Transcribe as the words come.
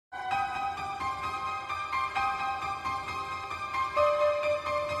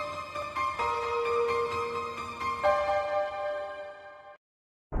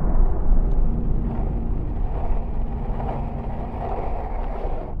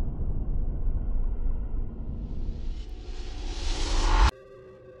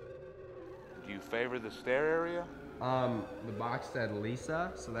favor the stair area? The box said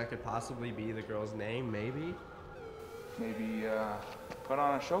Lisa, so that could possibly be the girl's name, maybe. Maybe, put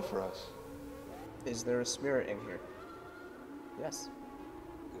on a show for us. Is there a spirit in here? Yes.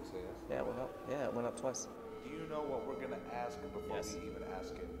 Did it say yes? Yeah, it went up. Yeah, it went up twice. Do you know what we're gonna ask before Yes. we even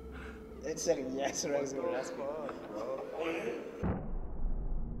ask it? It said yes when I was What going the to ask you. fuck, bro?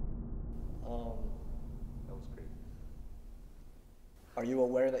 That was great. Are you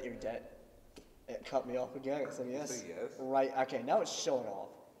aware that you're dead? It cut me off again. It said yes. Say yes? Right. Okay. Now it's showing off.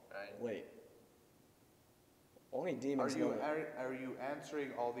 Right. Wait. Only Are demons you know. are you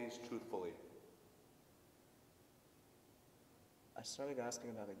answering all these truthfully? I started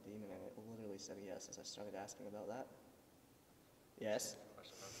asking about a demon, and it literally said yes as I started asking about that. Yes.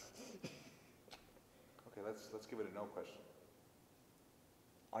 Okay, let's give it a no question.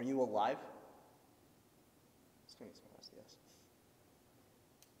 Are you alive? It's gonna be someone else, yes.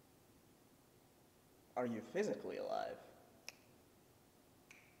 Are you physically alive?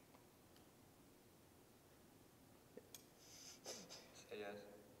 Say yes.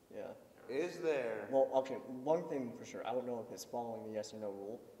 Yeah. Is there Well, okay, one thing for sure, I don't know if it's following the yes or no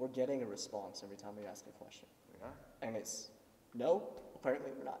rule. We're getting a response every time we ask a question. yeah? And it's no,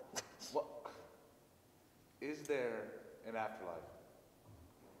 apparently we're not. What is there an afterlife?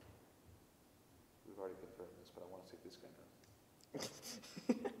 We've already confirmed this, but I want to see if this guy knows.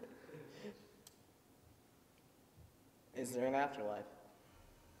 Is there an afterlife?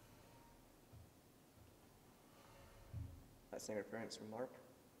 That's an interference from Mark.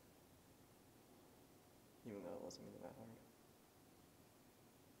 Even though it wasn't even that hard.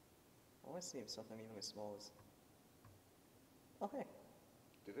 I want to see if something even as small as... Oh, hey.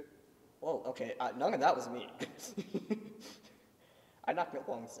 Did it? Whoa, okay, none of that was me. I knocked it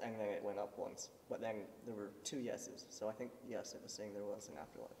once, and then it went up once. But then there were 2 yeses, so I think, yes, it was saying there was an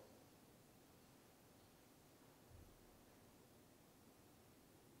afterlife.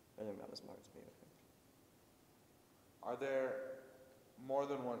 I think that was Mark's me, I think. Are there more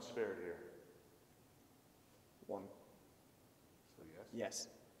than one spirit here? 1. So yes. Yes.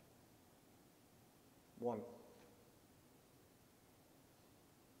 1.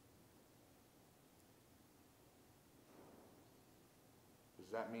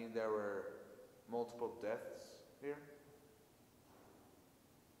 Does that mean there were multiple deaths here?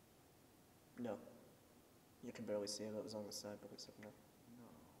 No. You can barely see it, it was on the side, but it's up now. No.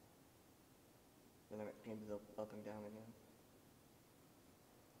 And then it came to the up and down again.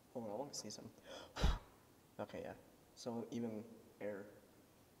 Hold on, I want to see something. Okay, yeah. So even air.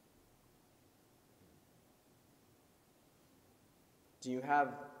 Do you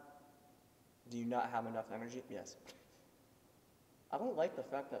not have enough energy? Yes. I don't like the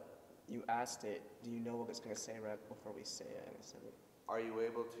fact that you asked it, do you know what it's going to say right before we say it, and it said it. Are you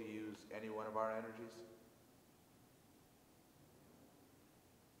able to use any one of our energies?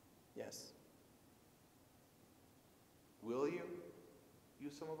 Yes. Will you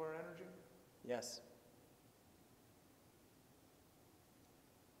use some of our energy? Yes.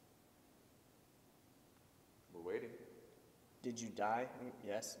 We're waiting. Did you die?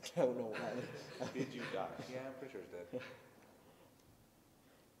 Yes. I don't know why. Did you die? Yeah, I'm pretty sure it's dead.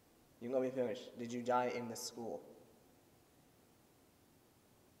 You let me finish. Did you die in this school?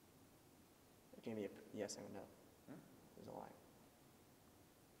 It gave me a yes and a no. There's a lie.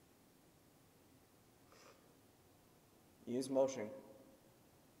 Use motion.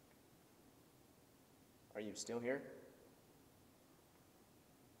 Are you still here?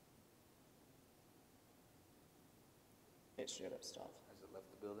 It should have stopped. Has it left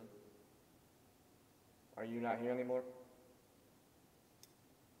the building? Are you not here anymore?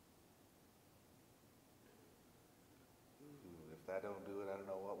 Ooh, if that don't do it, I don't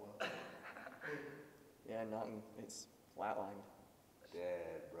know what will. Yeah, nothing. It's flatlined.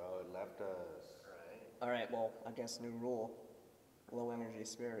 Dead, bro. It left us. Alright, well, I guess new rule. Low energy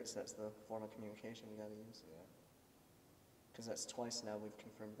spirits, that's the form of communication you gotta use. Yeah. Because that's twice now we've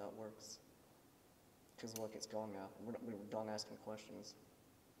confirmed that works. Because look, it's gone now. We were done asking questions.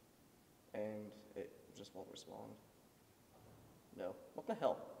 And it just won't respond. No. What the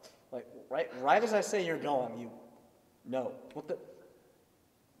hell? Like, right as I say you're gone, you... No. What the...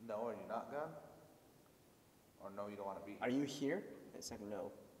 No, are you not gone? Or no, you don't want to be? Are you here? It said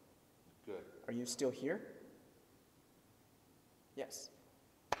no. Good. Are you still here? Yes.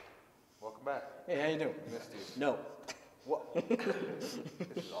 Welcome back. Hey, how you doing? Missed you. No. What? This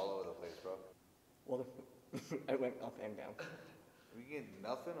is all over the place, bro. Well, I went up and down. You getting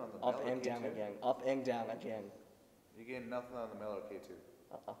nothing on the Up Miller and down K2? again. Up and down again. You getting nothing on the Miller K2?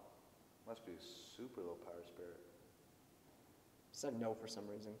 Uh-uh. Must be super low power spirit. Said no for some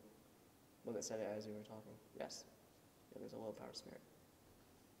reason. Was it said it as you were talking? Yes. Yeah, there's a low power spirit.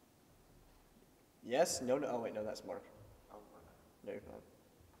 Yes? No, no. Oh, wait, no, that's Mark. Oh, No, you're fine.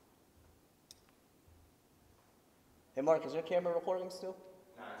 Hey, Mark, is your camera recording still?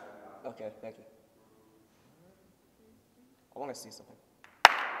 No. Okay, thank you. I want to see something.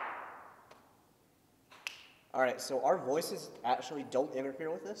 Alright, so our voices actually don't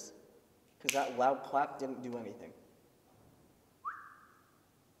interfere with this, because that loud clap didn't do anything.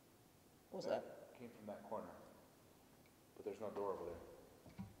 What was that? came from that corner. But there's no door over there.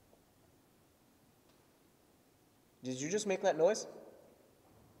 Did you just make that noise?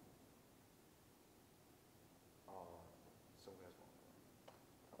 Oh, some guys won't.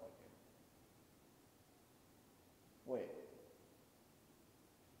 I like it. Wait.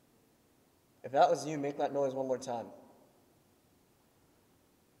 If that was you, make that noise one more time.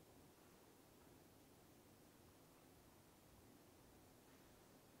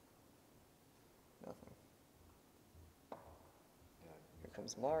 Nothing. Yeah, Here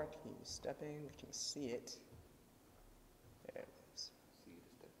comes Mark. He's stepping. We can see it. There it is. see the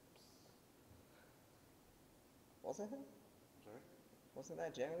steps. Wasn't him? Sorry? Wasn't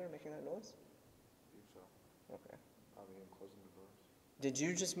that janitor making that noise? I believe so. Okay. Probably him closing the doors. Did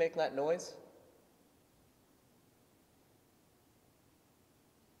you just make that noise?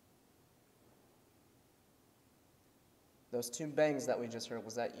 Those two bangs that we just heard,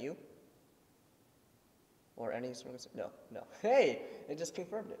 was that you? Or any sort of... No, no. Hey! It just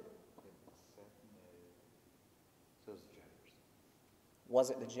confirmed it. So is the janitors. Was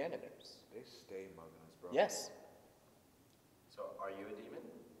it the janitors? They stay mugging us, bro. Yes. So, are you a demon?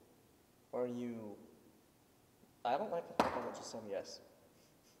 Or you... I don't like the fact that I just said yes.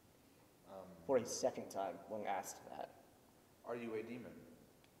 For a second time when asked that. Are you a demon?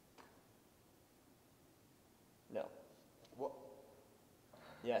 No. What?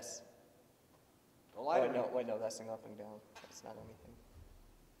 Yes. Don't lie to me. No, wait, no, that's an up and down. That's not anything.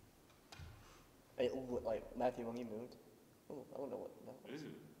 Hey, like, Matthew, when he moved. Ooh, I don't know what that was.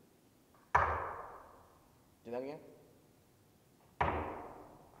 Do that again?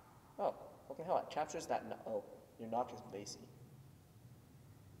 Oh, what the hell? It captures that. Oh, your knock is bassy.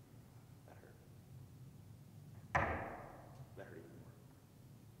 That hurt. That hurt even more.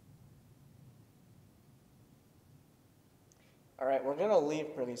 Alright, we're gonna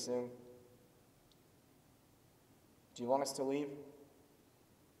leave pretty soon. Do you want us to leave?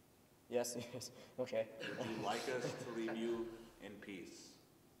 Yes, yes. Okay. Would you like us to leave you in peace?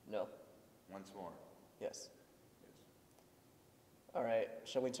 No. Once more. Yes. Yes. Alright,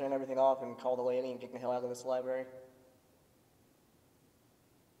 shall we turn everything off and call the lady and get the hell out of this library?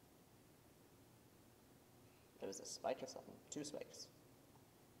 There was a spike or something. 2 spikes.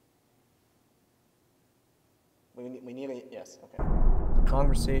 We need a... Yes, okay. The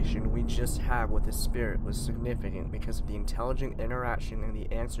conversation we just had with the spirit was significant because of the intelligent interaction and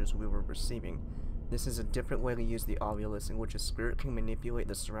the answers we were receiving. This is a different way to use the Ovilus in which a spirit can manipulate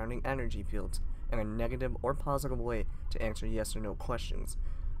the surrounding energy fields in a negative or positive way to answer yes or no questions.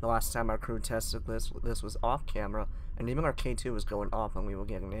 The last time our crew tested this was off camera, and even our K2 was going off when we would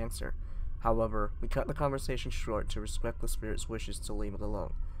get an answer. However, we cut the conversation short to respect the spirit's wishes to leave it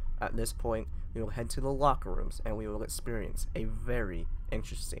alone. At this point, we will head to the locker rooms and we will experience a very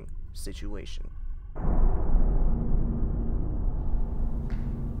interesting situation.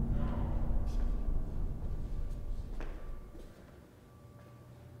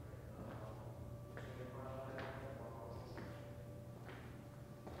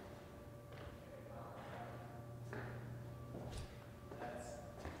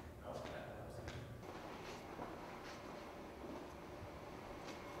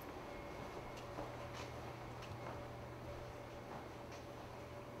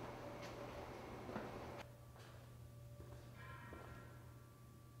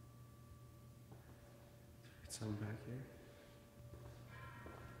 Someone back here?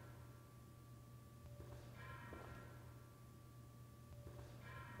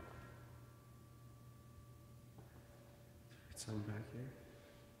 Someone back here?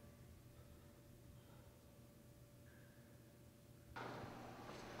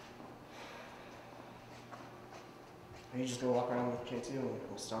 Are you just gonna walk around with K2 and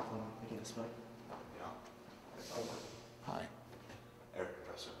we'll stop them making this fight? Yeah. Hi. Eric,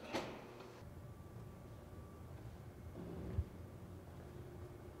 Professor.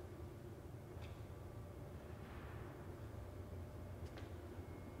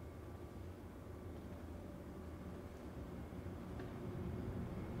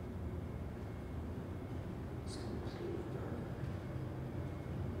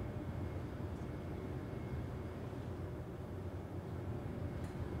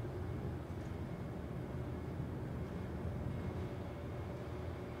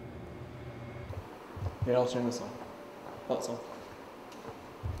 Okay, I'll turn this on. Thought so.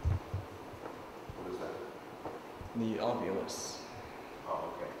 What is that? The ovulus.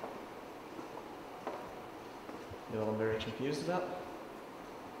 Oh, okay. You know what I'm very confused about?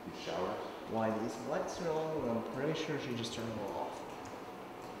 These showers? Why these lights are on, and I'm pretty sure she just turned them off.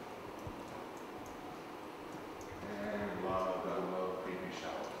 And love the low creepy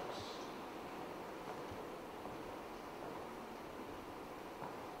showers.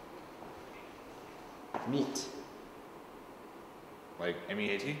 Meat. Like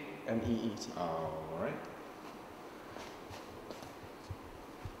M-E-A-T? M-E-E-T. Alright.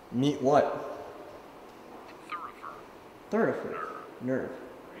 Meat what? Thoroughfare. Nerve.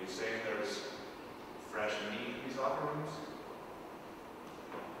 Are you saying there's fresh meat in these locker rooms?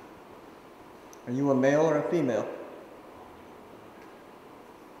 Are you a male or a female?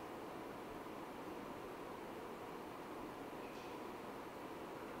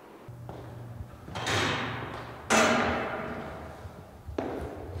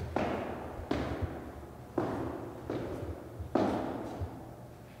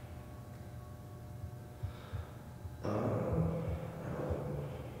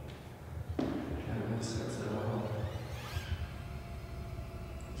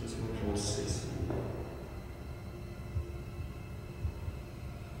 Just went from 60.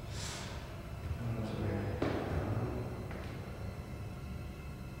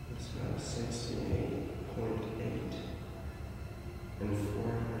 It's now 68.8 and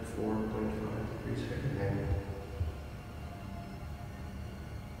 404.5 degrees Fahrenheit.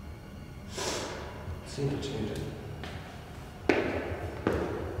 Seem to change it.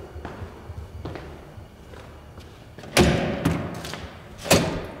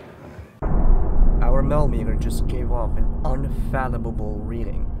 Our millimeter just gave off an unfathomable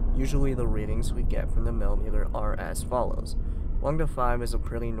reading. Usually the readings we get from the millimeter are as follows. 1 to 5 is a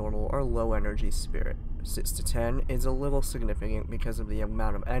pretty normal or low energy spirit. 6 to 10 is a little significant because of the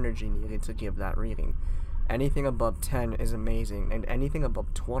amount of energy needed to give that reading. Anything above 10 is amazing, and anything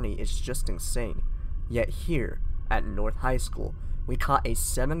above 20 is just insane. Yet here, at North High School, we caught a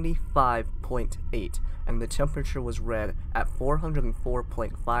 75.8, and the temperature was read at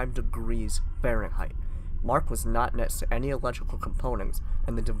 404.5 degrees Fahrenheit. Mark was not next to any electrical components,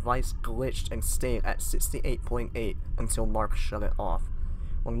 and the device glitched and stayed at 68.8 until Mark shut it off.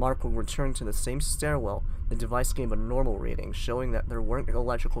 When Mark would return to the same stairwell, the device gave a normal reading, showing that there weren't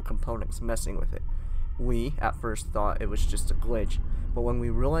electrical components messing with it. We, at first, thought it was just a glitch, but when we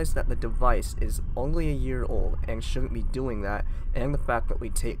realized that the device is only a year old and shouldn't be doing that, and the fact that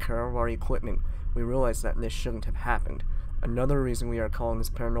we take care of our equipment, we realized that this shouldn't have happened. Another reason we are calling this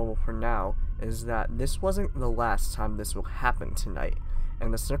paranormal for now is that this wasn't the last time this will happen tonight,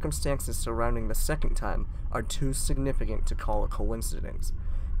 and the circumstances surrounding the second time are too significant to call a coincidence.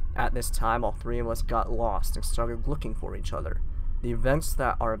 At this time, all three of us got lost and started looking for each other. The events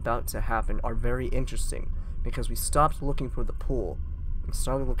that are about to happen are very interesting because we stopped looking for the pool and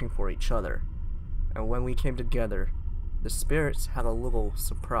started looking for each other. And when we came together, the spirits had a little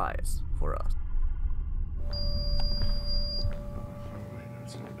surprise for us.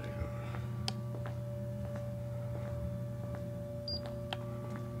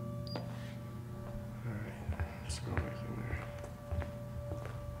 Let's go back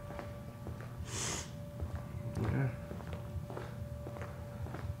in there. Yeah.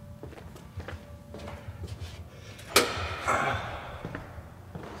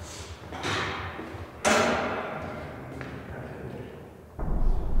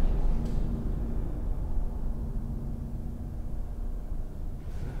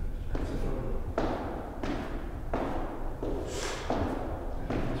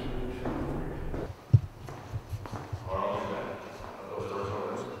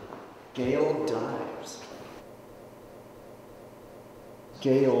 Gale dives.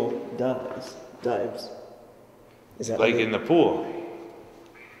 Gale dives. Dives. Is that Like in the pool.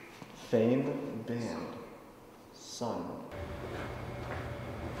 Fame band. Sun.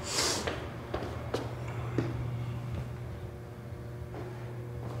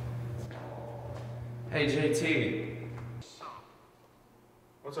 Hey, JT.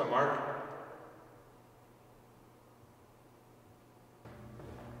 What's up, Mark?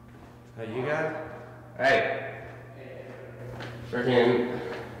 Hey, you guys? Hey. Freaking.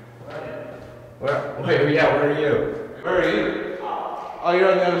 Where are you? Where are you? Oh,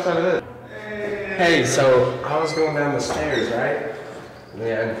 you're on the other side of this. Hey, so I was going down the stairs, right?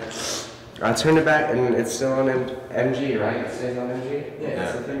 And I turned it back, and it's still on MG, right? It stays on MG? Yeah.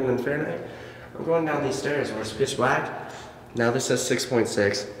 That's the thing in Fahrenheit. I'm going down these stairs where it's pitch black. Now this says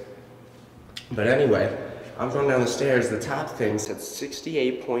 6.6. But anyway, I'm going down the stairs. The top thing said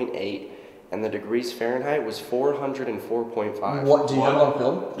 68.8, and the degrees Fahrenheit was 404.5. What, do you have it on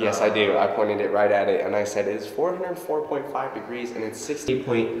film? Yes, I do. I pointed it right at it, and I said it's 404.5 degrees, and it's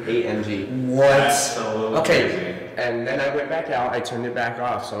 68.8 mg. What? Okay. And then I went back out. I turned it back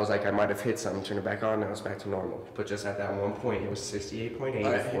off, so I was like, I might have hit something. Turned it back on, and it was back to normal. But just at that one point, it was 68.8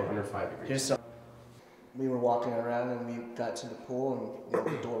 at 405 degrees. Here's some. We were walking around and we got to the pool and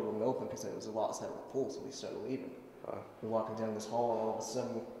the door wouldn't open because it was a lot outside of the pool, so we started leaving. We're walking down this hall and all of a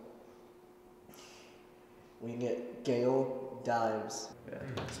sudden we get Gale dives. Yeah.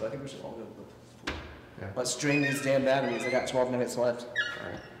 So I think we should all go to the pool. Yeah. Let's drain these damn batteries. I got 12 minutes left.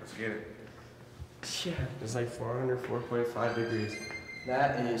 Alright. Let's get it. Yeah, it's like 404.5 degrees.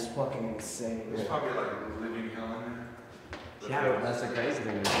 That is fucking insane. There's probably like living hell in there. Yeah, that's the crazy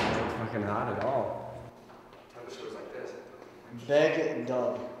thing. It's not fucking hot at all. Temperature was like this. Beg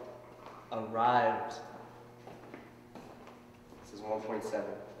Doug arrived. This is 1.7.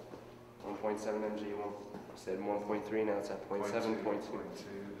 1.7 mg. Said 1.3. Now it's at 0.7,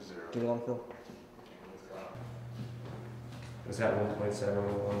 0.2. Get it on film. Was that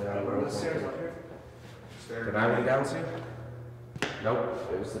 1.7 on down? Where are the stairs up here? Did I went down to? Nope.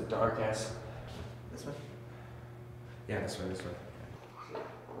 It was the dark ass. This way? Yeah, this way, this way.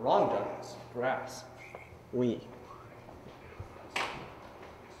 Wrong darkness. Grass. We.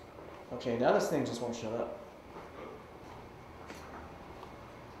 Okay, now this thing just won't shut up.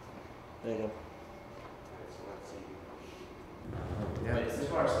 There you go. Yeah. Wait, is this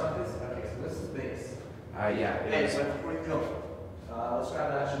where our stuff is? Okay, so this is base. Yeah. It Hey, is. so where you go? Let's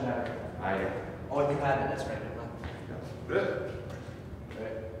grab the action battery. Oh, you have it. That's right. Good.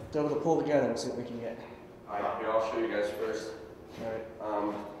 Right. So we'll pull together and see what we can get. Alright, here, I'll show you guys first. Alright.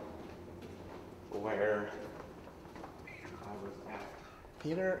 Where I was at.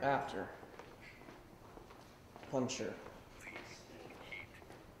 Peter after. Puncher.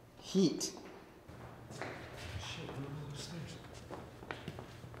 Heat. Shit, we're on the stairs.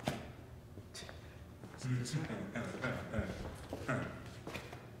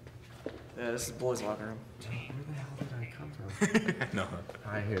 Yeah, this is the boys' locker room. Where the hell did I come from? No.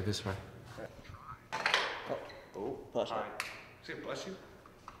 Alright, here, this way. Oh, push Hi. it. Say bless you.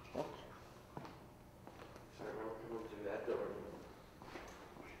 Oh. Sorry, we're coming through that door.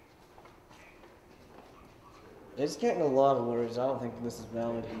 It's getting a lot of words. I don't think this is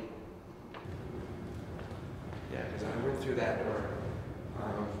valid. Yeah, because I went through that door.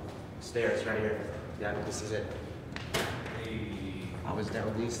 Stairs right here. Yeah, this is it. I was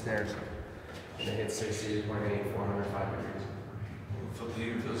down these stairs. And it hit 68.8, 405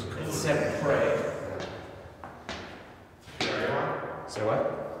 degrees. Feels cool. Except pray. So what?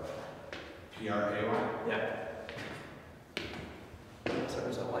 P-R-A-Y? Yeah. So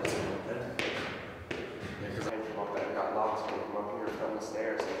there's a light up there. Yeah, because I got lost when I come up here from the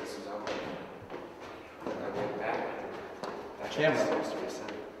stairs and this was open. And I went back. That Camera. stairs to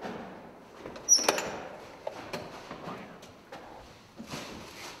reset.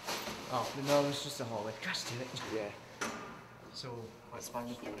 Oh, no, it's just a hallway. Gosh damn it. Yeah. So, let's find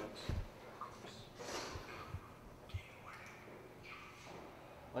the door.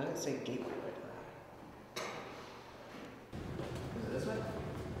 Why did it say gateway right there? Is it this way?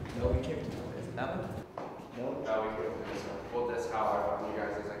 No, we came to Is it that one? No. No, we came through this way. Well, that's how I found you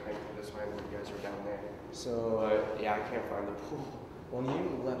guys, is I came through this way and you guys were down there. So, But, yeah, I can't find the pool. when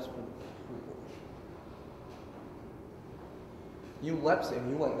you leapt for the pool, you leapt and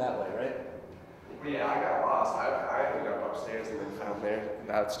you went that way, right? Yeah, I got lost. I ended up upstairs and then found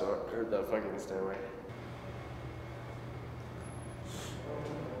that store, or the fucking stairway.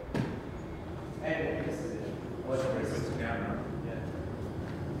 Hey, this is it. What's this? It's down, right?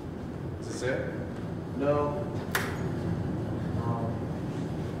 Yeah. Is this it? No.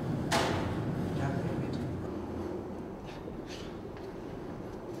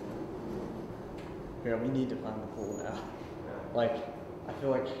 Here, we need to find the pool now. Like, I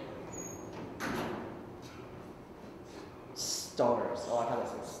feel like stars. Oh, I thought it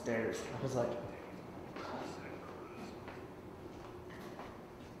said stairs. I was like,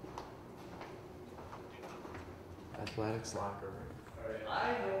 Athletics locker room. alright,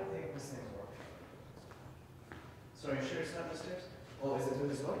 I don't think this thing works. So are you sure it's not the stairs? Oh, is it through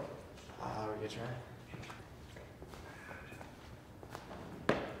this door? We could try.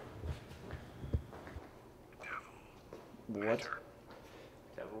 What?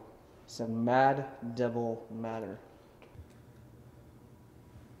 Devil. It's a mad devil matter.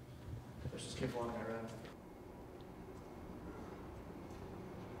 Let's just keep walking around.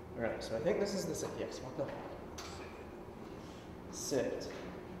 Alright, so I think this is the yes, walk up. Sift.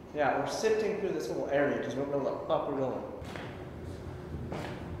 Yeah, we're sifting through this little area because we don't know where the fuck we're going.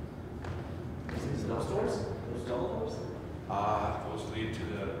 doors? Those double doors? Those lead to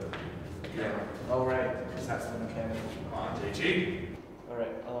the. Yeah. Oh, right, because that's the mechanical. Come on, JT.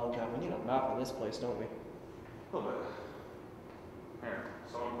 Alright, God, we need a map of this place, don't we? A little bit. Here,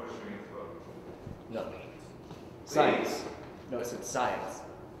 someone push me into the. No. Science. No, I said science.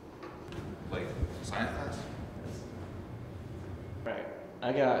 Like, science class? Right,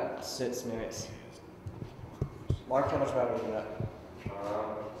 I got 6 minutes. Mark, how much battery you got?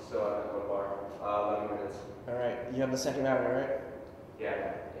 Still at the bar. 11 minutes. Alright, you have the second battery, right?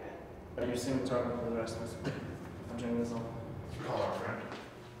 Yeah. Are you assuming talking for the rest of us? I'm turning this on. Call our friend.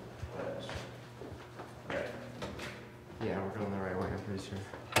 Right. Yeah, we're going the right way, I'm pretty sure.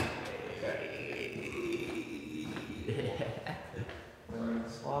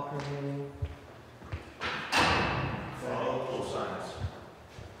 Women's locker room. Follow pool signs.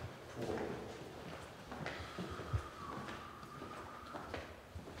 Pool.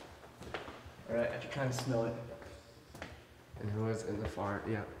 Alright, I can kind of smell it. And who was in the far,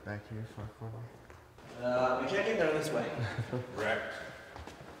 yeah, back here, far corner. We can't get there this way. Correct.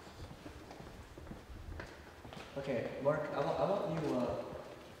 Okay, Mark, I want you to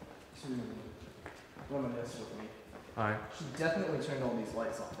reminisce with me. Alright. She definitely turned all these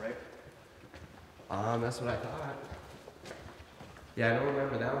lights off, right? That's what I thought. Yeah, I don't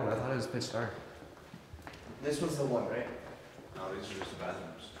remember that one. I thought it was pitch dark. This was the one, right? No, these are just the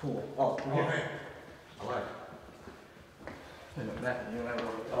bathrooms. Pool. Oh, Oh, hey. I like. That, you and I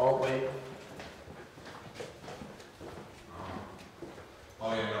were. Oh, wait.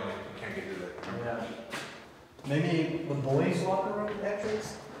 Oh, yeah, no, you can't get to that. Yeah. Maybe the boys' locker room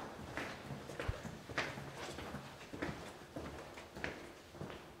entrance?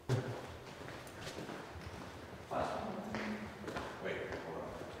 Wait, hold on.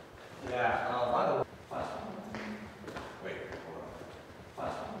 Yeah, by the way. Wait, hold on.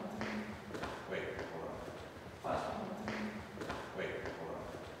 Wait, hold on. Wait, hold on.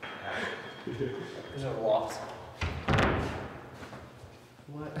 There's no locks.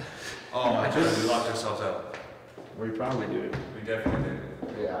 What? Oh, I just we locked ourselves out. We probably do. We definitely did.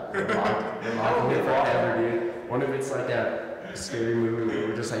 Yeah, we're locked. We're locked in here forever, dude. What if it's like a scary movie where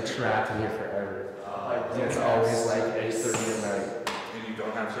we're just like trapped in here forever? And it's always like 8:30 at night. And you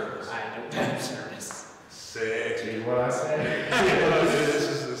don't have service. I don't have service. Sick. Dude, what I say?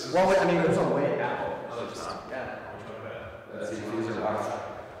 This is. Well, wait, I mean, there's a way out. Oh, it's not. Yeah. Let's see if these are locked.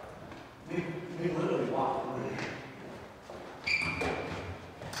 We literally walked through.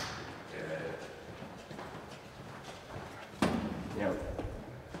 Yeah.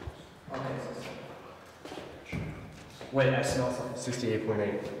 Okay, wait, I smell something.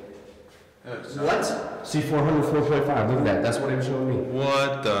 68.8. What? See, 404.5. Look at that. That's what it was showing me.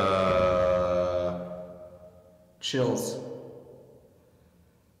 What the? Chills.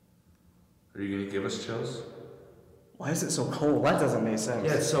 Are you gonna give us chills? Why is it so cold? That doesn't make sense.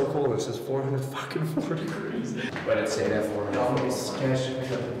 Yeah, it's so cold. It says 404 degrees. But it's saying that 404. Let me scan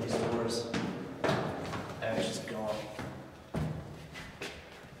these doors. And it's just gone.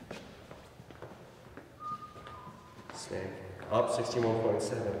 Snake. Up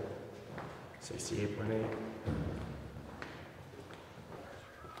 61.7. 68.8.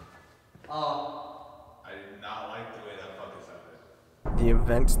 I did not like the way that fucking sounded. The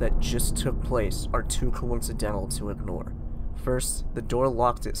events that just took place are too coincidental to ignore. First, the door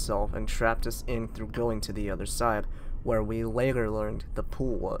locked itself and trapped us in through going to the other side, where we later learned the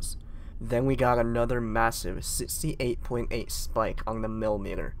pool was. Then we got another massive 68.8 spike on the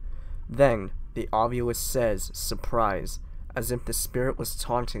millimeter. Then, the obvious says, surprise, as if the spirit was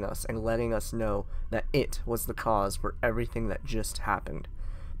taunting us and letting us know that it was the cause for everything that just happened.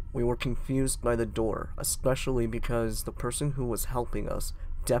 We were confused by the door, especially because the person who was helping us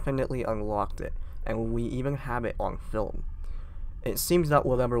definitely unlocked it, and we even have it on film. It seems that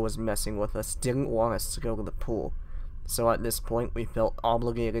whatever was messing with us didn't want us to go to the pool, so at this point we felt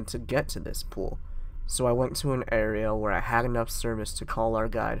obligated to get to this pool. So I went to an area where I had enough service to call our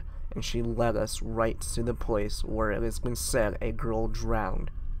guide, and she led us right to the place where it has been said a girl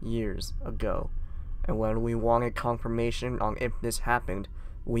drowned years ago. And when we wanted confirmation on if this happened,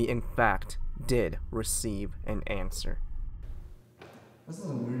 we in fact did receive an answer. This is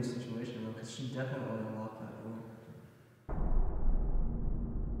a weird situation though, because she definitely unlocked that door.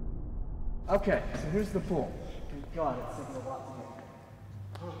 Okay, so here's the pool. God, it's taking a lot to get.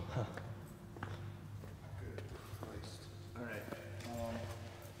 Alright.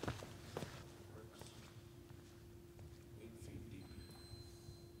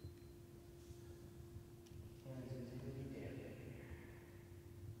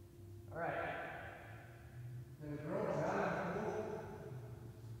 Alright. The girl is out of the pool.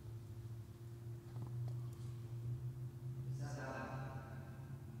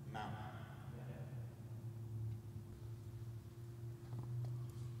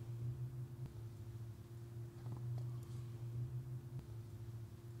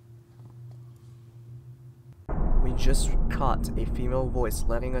 just caught a female voice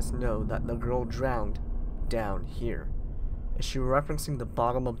letting us know that the girl drowned down here. Is she referencing the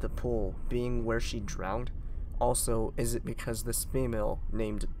bottom of the pool being where she drowned? Also, is it because this female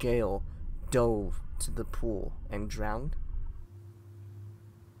named Gail dove to the pool and drowned?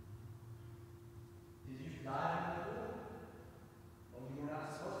 Did you dive in the pool? When you were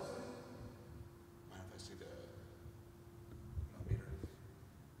not supposed to? Mind if I see the meter?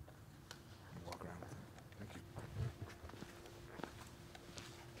 Walk around with it. Thank you.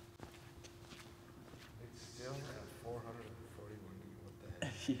 It's still at 441. What the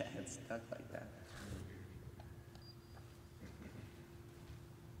heck? Yeah, it's stuck like that.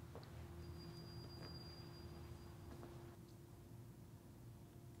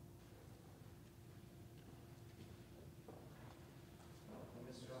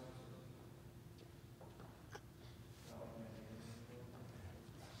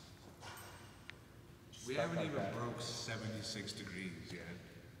 We haven't even broke 76 degrees yet.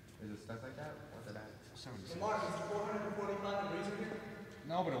 Is it stuck like that? What's it at? 76. Mark, is it 445 degrees in here?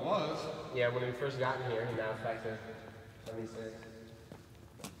 No, but it was. Yeah, when we first got in here, and now it's back to 76.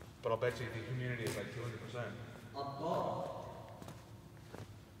 But I'll bet you the humidity is like 200%. Above.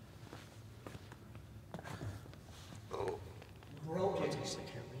 Broken.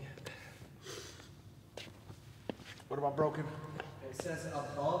 What about broken? It says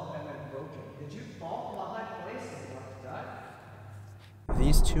above and then broken. Did you fall from a high place and want to die?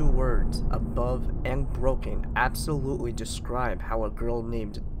 These two words, above and broken, absolutely describe how a girl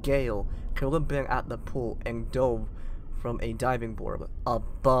named Gail could have been at the pool and dove from a diving board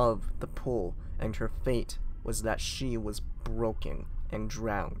above the pool, and her fate was that she was broken and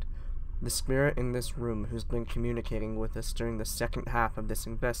drowned. The spirit in this room who's been communicating with us during the second half of this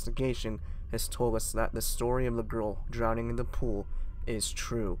investigation has told us that the story of the girl drowning in the pool is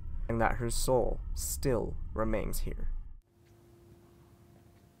true, and that her soul still remains here.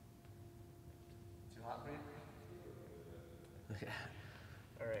 Too hot for you?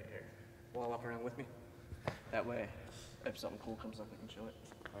 Yeah. Alright, here. Wanna walk around with me? That way, if something cool comes up, I can show it.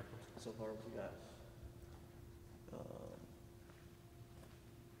 So far, we got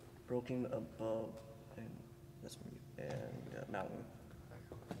broken above, and this one, and we got mountain.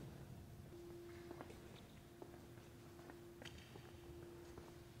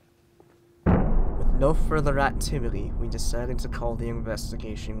 With no further activity, we decided to call the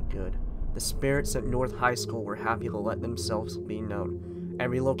investigation good. The spirits at North High School were happy to let themselves be known.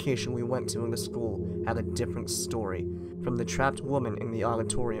 Every location we went to in the school had a different story, from the trapped woman in the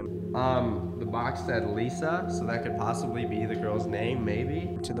auditorium The box said Lisa, so that could possibly be the girl's name,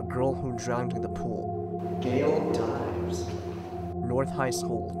 maybe? to the girl who drowned in the pool. Gail dives. North High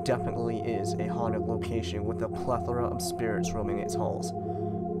School definitely is a haunted location with a plethora of spirits roaming its halls.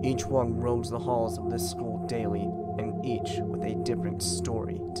 Each one roams the halls of this school daily, and each with a different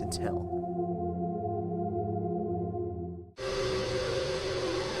story to tell.